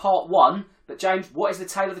 Saturday's part one, but James, what is the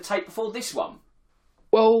tale of the tape before this one?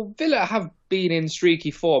 Well, Villa have been in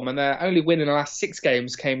streaky form, and their only win in the last 6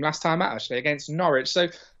 games came last time out, actually, against Norwich. So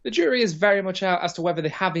the jury is very much out as to whether they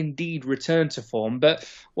have indeed returned to form.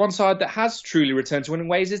 But one side that has truly returned to winning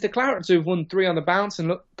ways is the Clarets, who have won 3 on the bounce and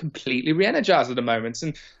look completely re-energised at the moment.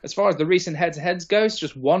 And as far as the recent head-to-heads goes,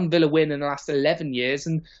 just 1 Villa win in the last 11 years,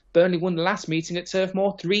 and Burnley won the last meeting at Turf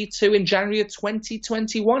Moor 3-2 in January of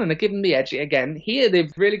 2021, and are giving the edge again. Here,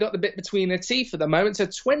 they've really got the bit between their teeth at the moment, so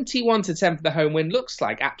 21-10 for the home win looks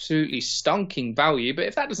like absolutely stonking value, but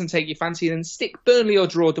if that doesn't take your fancy, then stick Burnley or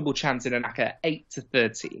draw double chance in an acca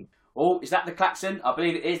 8-13. Oh, is that the klaxon? I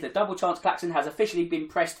believe it is. The double chance klaxon has officially been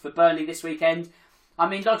pressed for Burnley this weekend. I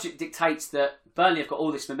mean, logic dictates that Burnley have got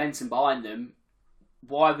all this momentum behind them.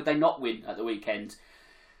 Why would they not win at the weekend?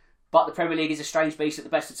 But the Premier League is a strange beast at the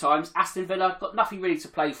best of times. Aston Villa got nothing really to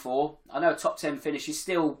play for. I know a top 10 finish is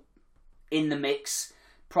still in the mix.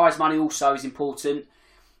 Prize money also is important.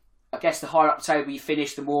 I guess the higher up the table you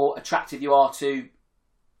finish, the more attractive you are to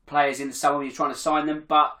players in the summer when you're trying to sign them.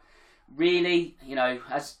 But really, you know,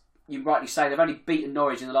 as you rightly say, they've only beaten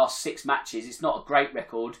Norwich in the last 6 matches. It's not a great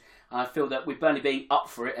record. And I feel that with Burnley being up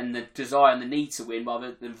for it and the desire and the need to win,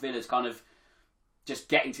 rather than Villa's kind of just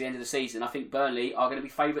getting to the end of the season, I think Burnley are going to be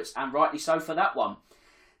favourites, and rightly so for that one.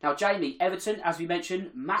 Now, Jamie, Everton, as we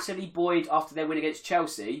mentioned, massively buoyed after their win against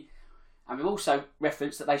Chelsea. And we've also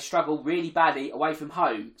referenced that they struggle really badly away from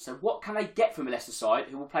home. So what can they get from a Leicester side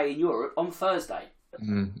who will play in Europe on Thursday?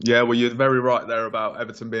 Yeah, well, you're very right there about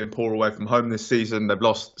Everton being poor away from home this season. They've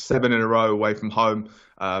lost 7 in a row away from home.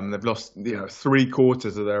 They've lost 3/4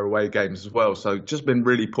 of their away games as well. So just been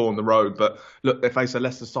really poor on the road. But look, they face a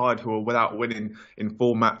Leicester side who are without winning in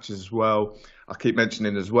 4 matches as well. I keep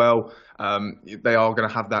mentioning as well, they are going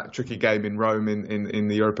to have that tricky game in Rome in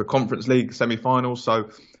the Europa Conference League semi-finals. So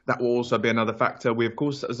that will also be another factor. We, of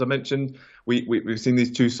course, as I mentioned, we've seen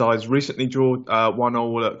these 2 sides recently draw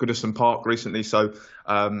 1-1 at Goodison Park recently. So,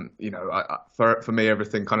 for me,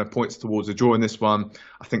 everything kind of points towards a draw in this one.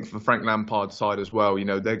 I think for Frank Lampard's side as well,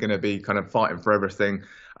 they're going to be kind of fighting for everything.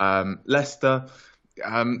 Leicester,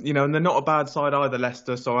 and they're not a bad side either,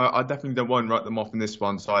 Leicester. So I definitely won't write them off in this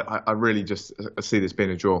one. So I really just see this being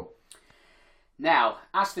a draw. Now,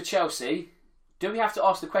 as for Chelsea, do we have to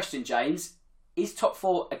ask the question, James? Is top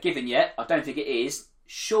 4 a given yet? I don't think it is.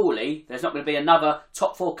 Surely there's not going to be another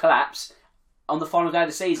top 4 collapse on the final day of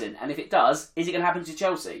the season. And if it does, is it going to happen to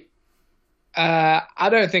Chelsea? I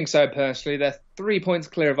don't think so, personally. They're 3 points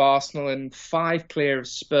clear of Arsenal and 5 clear of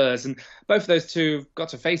Spurs. And both of those two have got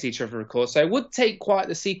to face each other, of course. So it would take quite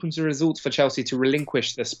the sequence of results for Chelsea to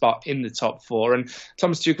relinquish the spot in the top 4. And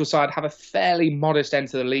Thomas Tuchel's side have a fairly modest end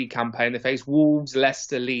to the league campaign. They face Wolves,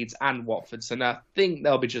 Leicester, Leeds and Watford. So I think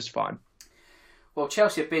they'll be just fine. Well,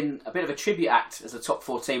 Chelsea have been a bit of a tribute act as a top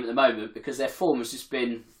 4 team at the moment because their form has just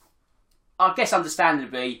been, I guess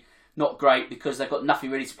understandably, not great because they've got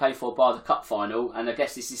nothing really to play for by the cup final. And I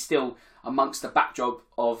guess this is still amongst the backdrop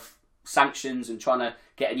of sanctions and trying to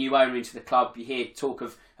get a new owner into the club. You hear talk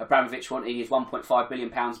of Abramovich wanting his £1.5 billion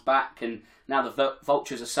back, and now the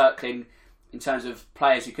vultures are circling in terms of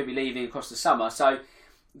players who could be leaving across the summer. So,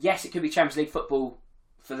 yes, it could be Champions League football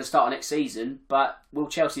for the start of next season, but will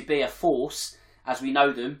Chelsea be a force as we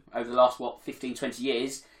know them over the last, 15, 20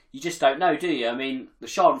 years? You just don't know, do you? I mean, the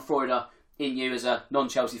Schadenfreude in you as a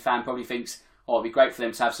non-Chelsea fan probably thinks, it'd be great for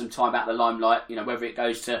them to have some time out of the limelight. Whether it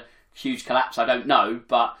goes to huge collapse, I don't know,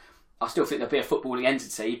 but I still think they'll be a footballing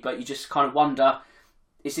entity. But you just kind of wonder,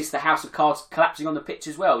 is this the house of cards collapsing on the pitch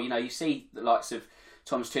as well? You see the likes of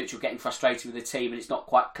Thomas Tuchel getting frustrated with the team and it's not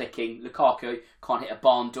quite clicking. Lukaku can't hit a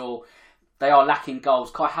barn door. They are lacking goals.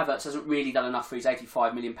 Kai Havertz hasn't really done enough for his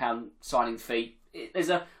 £85 million signing fee. There's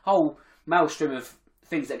a whole maelstrom of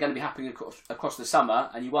things that are going to be happening across the summer,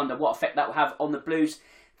 and you wonder what effect that will have on the Blues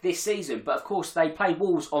this season. But of course, they play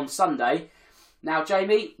Wolves on Sunday. Now,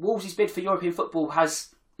 Jamie, Wolves' bid for European football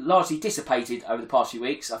has largely dissipated over the past few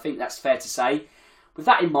weeks. I think that's fair to say. With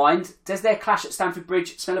that in mind, does their clash at Stamford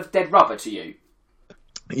Bridge smell of dead rubber to you?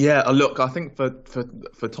 Yeah, look, I think for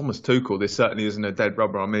Thomas Tuchel, this certainly isn't a dead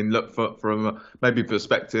rubber. I mean, look, from maybe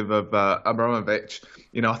perspective of Abramovich,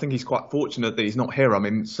 I think he's quite fortunate that he's not here. I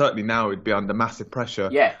mean, certainly now he'd be under massive pressure,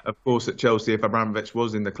 of course, at Chelsea if Abramovich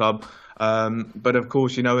was in the club. But of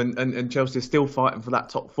course, and Chelsea are still fighting for that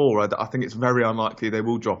top 4. I think it's very unlikely they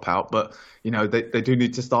will drop out. But, they do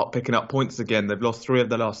need to start picking up points again. They've lost 3 of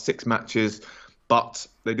the last 6 matches. But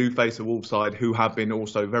they do face a Wolves side who have been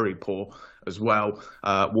also very poor as well.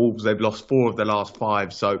 Wolves, they've lost 4 of the last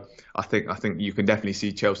 5. So I think you can definitely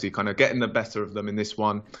see Chelsea kind of getting the better of them in this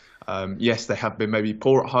one. Yes, they have been maybe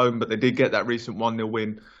poor at home, but they did get that recent 1-0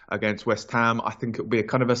 win against West Ham. I think it'll be a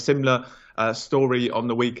kind of a similar story on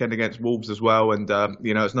the weekend against Wolves as well. And,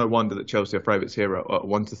 it's no wonder that Chelsea are favourites here at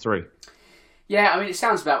 1-3. Yeah, I mean, it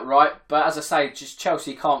sounds about right. But as I say, just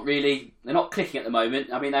Chelsea can't really... They're not clicking at the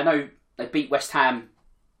moment. I mean, I know they beat West Ham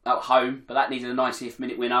at home, but that needed a 90th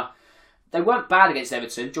minute winner. They weren't bad against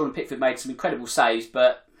Everton. Jordan Pickford made some incredible saves,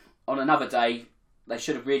 but on another day, they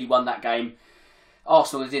should have really won that game.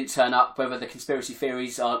 Arsenal, they didn't turn up. Whether the conspiracy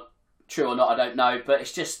theories are true or not, I don't know. But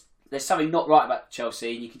it's just, there's something not right about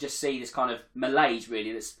Chelsea, and you can just see this kind of malaise,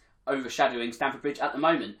 really, that's overshadowing Stamford Bridge at the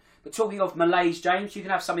moment. But talking of malaise, James, you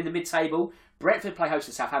can have some in the mid-table. Brentford play host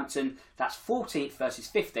to Southampton. That's 14th versus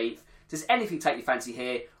 15th. Does anything take your fancy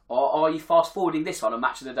here, or are you fast-forwarding this one on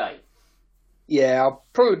Match of the Day? Yeah, I'll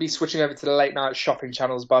probably be switching over to the late-night shopping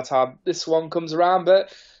channels by the time this one comes around,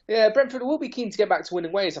 but... Yeah, Brentford will be keen to get back to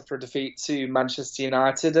winning ways after a defeat to Manchester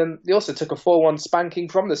United, and they also took a 4-1 spanking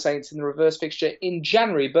from the Saints in the reverse fixture in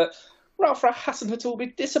January. But Ralph Hasenhüttl will be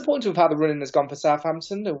disappointed with how the running has gone for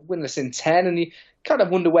Southampton. They're winless in 10, and you kind of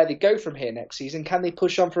wonder where they go from here next season. Can they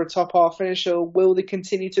push on for a top-half finish, or will they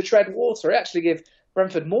continue to tread water? I actually give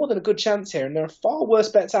Brentford more than a good chance here, and there are far worse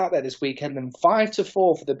bets out there this weekend than 5-4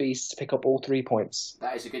 for the Beasts to pick up all 3 points.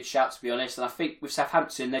 That is a good shout, to be honest, and I think with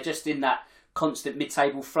Southampton, they're just in that constant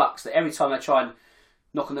mid-table flux that every time they try and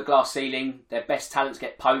knock on the glass ceiling, their best talents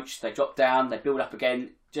get poached, they drop down, they build up again,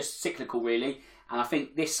 just cyclical really. And I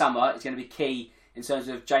think this summer is going to be key in terms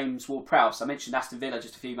of James Ward-Prowse. I mentioned Aston Villa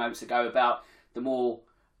just a few moments ago about the more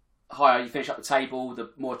higher you finish up the table,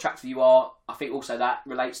 the more attractive you are. I think also that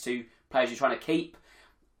relates to players you're trying to keep.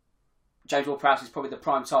 James Ward-Prowse is probably the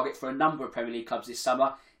prime target for a number of Premier League clubs this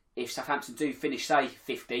summer. If Southampton do finish, say,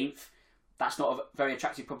 15th, that's not a very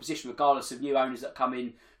attractive proposition, regardless of new owners that come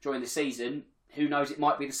in during the season. Who knows, it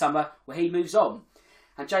might be the summer where he moves on.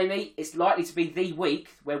 And Jamie, it's likely to be the week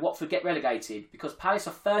where Watford get relegated, because Palace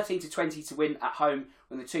are 13-20 to win at home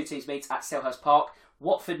when the two teams meet at Selhurst Park.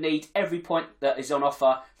 Watford need every point that is on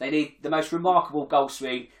offer. They need the most remarkable goal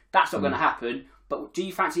swing. That's not going to happen. But do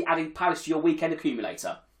you fancy adding Palace to your weekend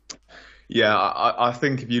accumulator? Yeah, I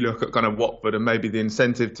think if you look at kind of Watford and maybe the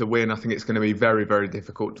incentive to win, I think it's going to be very, very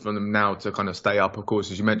difficult for them now to kind of stay up. Of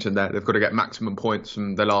course, as you mentioned there, they've got to get maximum points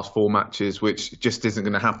from their last 4 matches, which just isn't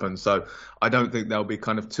going to happen. So I don't think they'll be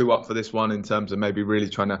kind of too up for this one in terms of maybe really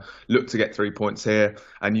trying to look to get 3 points here.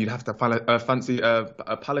 And you'd have to fancy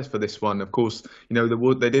a Palace for this one. Of course,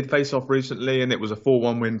 they did face off recently, and it was a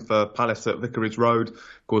 4-1 win for Palace at Vicarage Road.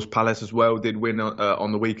 Of course, Palace as well did win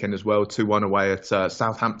on the weekend as well, 2-1 away at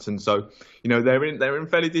Southampton. So, they're in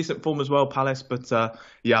fairly decent form as well, Palace. But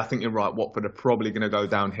I think you're right. Watford are probably going to go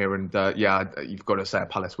down here, and you've got to say a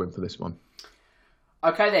Palace win for this one.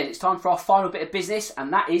 Okay, then it's time for our final bit of business,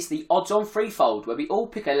 and that is the odds-on freefold, where we all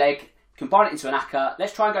pick a leg, combine it into an acca.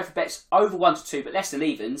 Let's try and go for bets over 1-2, but less than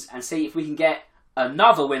evens, and see if we can get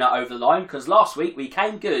another winner over the line. Because last week we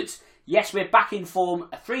came good. Yes, we're back in form.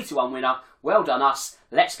 A 3-1 winner. Well done us.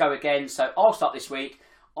 Let's go again. So I'll start this week.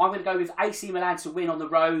 I'm going to go with AC Milan to win on the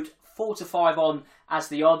road. 4-5 on as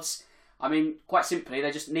the odds. I mean, quite simply, they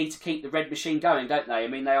just need to keep the red machine going, don't they? I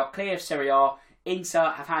mean, they are clear of Serie A. Inter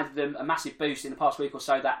have handed them a massive boost in the past week or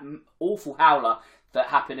so. That awful howler that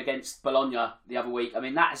happened against Bologna the other week. I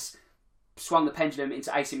mean, that has swung the pendulum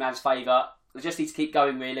into AC Milan's favour. They just need to keep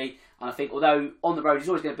going, really. And I think, although on the road is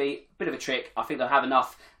always going to be a bit of a trick, I think they'll have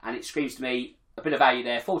enough. And it screams to me a bit of value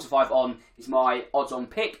there. 4-5 on is my odds-on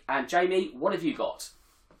pick. And Jamie, what have you got?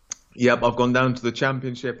 Yep, I've gone down to the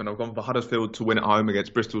Championship and I've gone for Huddersfield to win at home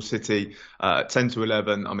against Bristol City,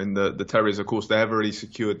 10-11. I mean, the Terriers, of course, they've already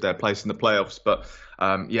secured their place in the playoffs, but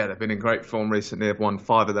they've been in great form recently. They've won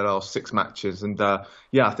 5 of their last 6 matches, and I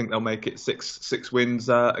think they'll make it six wins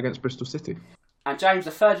against Bristol City. And James,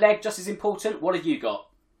 the third leg, just as important. What have you got?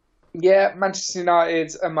 Yeah, Manchester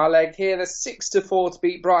United and my leg here. They're 6-4 to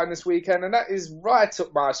beat Brighton this weekend, and that is right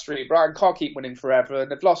up my street. Brighton can't keep winning forever, and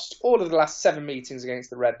they've lost all of the last 7 meetings against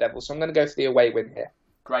the Red Devils, so I'm going to go for the away win here.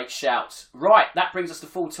 Great shout. Right, that brings us to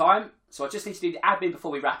full time, so I just need to do the admin before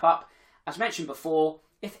we wrap up. As mentioned before,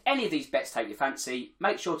 if any of these bets take your fancy,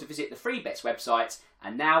 make sure to visit the Free Bets website,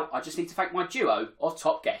 and now I just need to thank my duo of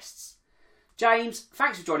top guests. James,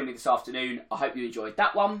 thanks for joining me this afternoon. I hope you enjoyed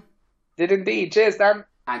that one. Did indeed. Cheers, Dan.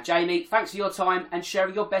 And Jamie, thanks for your time and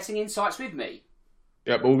sharing your betting insights with me.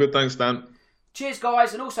 Yep, all good. Thanks, Dan. Cheers,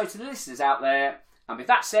 guys, and also to the listeners out there. And with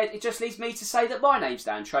that said, it just leaves me to say that my name's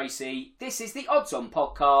Dan Tracey. This is the Odds On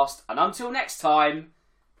Podcast, and until next time,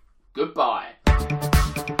 goodbye.